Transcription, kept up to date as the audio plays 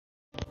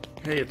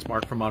Hey, it's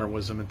Mark from Modern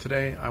Wisdom, and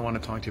today I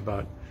want to talk to you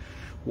about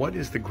what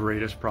is the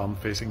greatest problem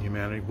facing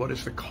humanity? What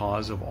is the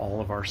cause of all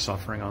of our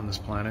suffering on this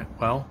planet?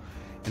 Well,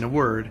 in a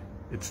word,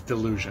 it's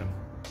delusion.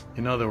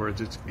 In other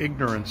words, it's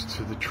ignorance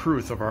to the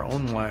truth of our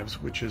own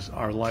lives, which is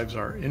our lives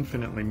are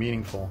infinitely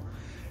meaningful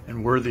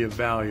and worthy of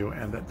value,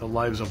 and that the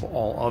lives of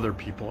all other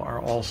people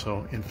are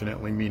also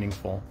infinitely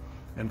meaningful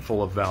and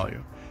full of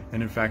value.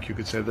 And in fact, you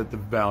could say that the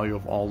value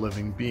of all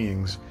living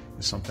beings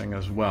is something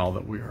as well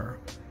that we are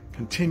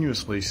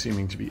continuously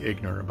seeming to be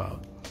ignorant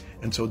about.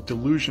 And so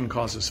delusion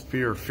causes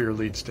fear, fear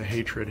leads to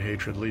hatred,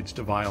 hatred leads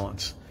to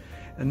violence.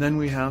 And then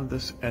we have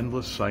this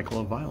endless cycle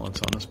of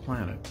violence on this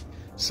planet.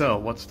 So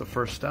what's the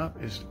first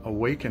step? Is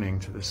awakening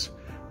to this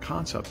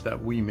concept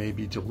that we may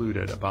be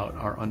deluded about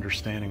our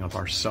understanding of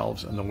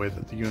ourselves and the way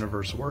that the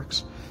universe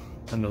works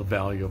and the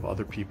value of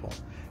other people.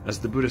 As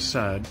the Buddha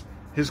said,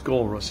 his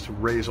goal was to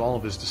raise all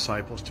of his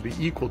disciples to be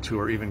equal to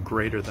or even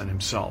greater than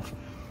himself,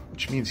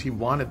 which means he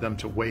wanted them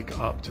to wake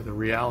up to the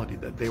reality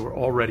that they were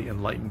already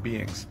enlightened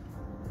beings,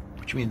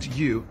 which means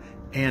you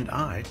and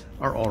I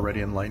are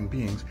already enlightened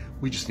beings.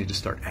 We just need to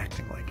start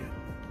acting like it.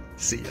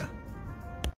 See ya.